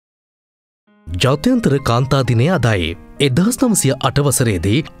ජාත්‍යන්තර කාන්තා දිනය අදයි. 1908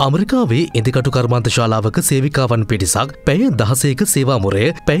 වසරේදී ඇමරිකාවේ ඉදිකටු කර්මාන්ත ශාලාවක සේවිකාවන් පිරිසක් පැය 16ක සේවා මුරය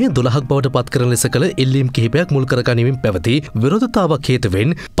පැය 12ක් බවට පත් කරන ලෙස කළ ඉල්ලීම් කිහිපයක් මුල් කරගනිමින් පැවති විරෝධතාවක්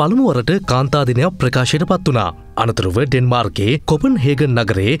හේතුවෙන් පළමු වරට කාන්තා දිනයක් ප්‍රකාශයට පත් වුණා. අනතුරුව ඩෙන්මාර්කයේ කොපන්හේගන්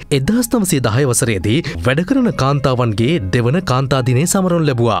නගරයේ 1910 වසරේදී වැඩ කරන කාන්තාවන්ගේ දෙවන කාන්තා දිනය සමරනු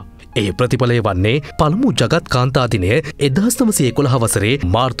ලැබුවා. ඒ ප්‍රතිඵලය වන්නේ පළමු ජගත් කාන්තා දිනය 1911 වසරේ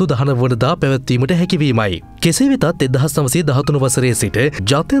මාර්තු 19 වනදා පැවැත්වීමට හැකිවීමයි. කෙසේ වෙතත් 1913 වසරේ සිට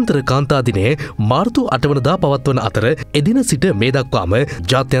ජාත්‍යන්තර කාන්තා දිනය මාර්තු 8 වනදා පවත්වන අතර එදින සිට මේ දක්වාම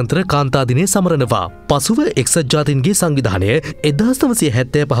ජාත්‍යන්තර කාන්තා දිනය සමරනවා. පසුව එක්සත් ජාතීන්ගේ සංවිධානය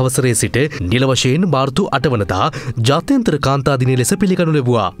 1975 වසරේ සිට නිල වශයෙන් මාර්තු 8 වනදා ජාත්‍යන්තර කාන්තා දිනය ලෙස පිළිගනු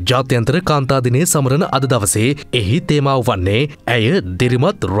ලැබුවා. ජාත්‍යන්තර කාන්තා දිනය සමරන අද දවසේ එහි තේමාව වන්නේ ඇය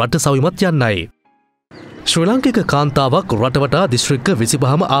දිරිමත් රට සවිමත් යන්නයි. ශ්‍රී ලාංකික කාන්තාවක් රටවටා දිස්ත්‍රික්ක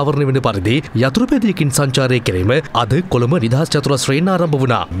 25ම ආවරණය වෙන පරිදි යතුරුපැදියකින් සංචාරය කිරීම අද කොළඹ නිදහස් චතුරස්‍රයෙන් ආරම්භ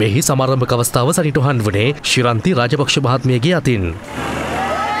වුණා. මෙහි සමාරම්භක අවස්ථාව සනිටුහන් වුණේ ශිරන්ති රාජපක්ෂ මහත්මියගේ අතින්.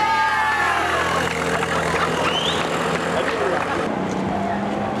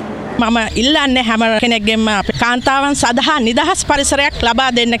 මම ඉල්ලන්නේ හැම කෙනෙක්ගෙන්ම කාන්තාවන් සඳහා නිදහස් පරිසරයක් ලබා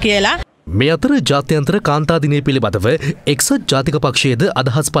දෙන්න කියලා. මේ අතර ජාත්‍යන්තර කාන්තා දිනය පිළිබඳව එක්සත් ජාතික පක්ෂයේද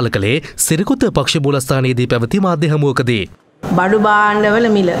අදහස් පළ කළේ සිරිකොත පක්ෂ මූලස්ථානයේදී පැවති මාධ්‍ය හමුවකදී. බඩු භාණ්ඩවල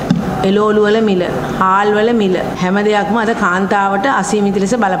මිල, එළවලු වල මිල, හාල් වල මිල හැම දෙයක්ම අද කාන්තාවට අසීමිත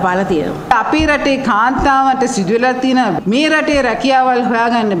ලෙස බලපාලා තියෙනවා. අපේ රටේ කාන්තාවට සිදු වෙලා තියෙන මේ රටේ රැකියාවල්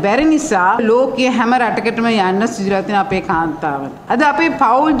හොයාගන්න බැරි නිසා ලෝකයේ හැම රටකටම යන්න සිදු වෙලා තියෙන අපේ කාන්තාවට. අද අපේ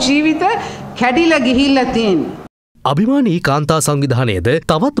පෞල් ජීවිත කැඩිලා ගිහිල්ලා තියෙනවා. අභිමානී කාන්තා සංවිධානයේද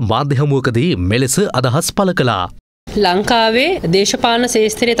තවත් මාධ්‍ය හමුවකදී මෙලෙස අදහස් පළ කළා. ලංකාවේ දේශපාලන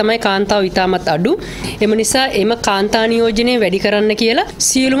ශාස්ත්‍රයේ තමයි කාන්තාව ඉතාමත් අඩු. එම නිසා එම කාන්තා නියෝජනය වැඩි කරන්න කියලා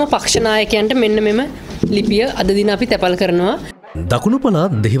සියලුම පක්ෂ නායකයන්ට මෙන්න මෙම ලිපිය අද දින අපි තැපල් කරනවා. දකුණු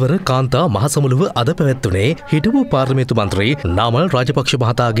පළාත් දෙහිවර කාන්තා මහසමුළුව අද පැවැත්වුණේ හිටපු පාර්ලිමේන්තු මන්ත්‍රී නාමල් රාජපක්ෂ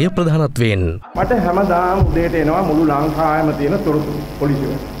මහතාගේ ප්‍රධානත්වයෙන්. මට හැමදාම උදේට එනවා මුළු ලංකාවෙම තියෙන තොරතුරු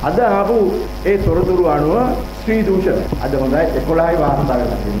පොලිසිය. අද ආපු ඒ තොරතුරු අනුව ශ්‍රී දූෂණ අද හොඳයි 11යි වාර්තා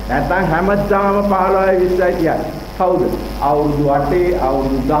වෙලා තියෙනවා. නැත්නම් හැමදාම 15යි 20යි කියන්නේ. කවුද? අවුරුදු 8,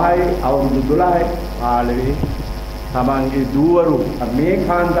 අවුරුදු 10, අවුරුදු 12 පාලවේ තමන්ගේ දූවරු මේ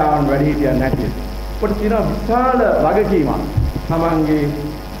කාන්තාවන් වැඩි හිටියන් නැති. කොට තියෙන විශාල වගකීමක් තමන්ගේ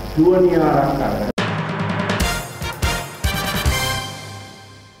දුවනිය ආරක්ෂා කරගන්න.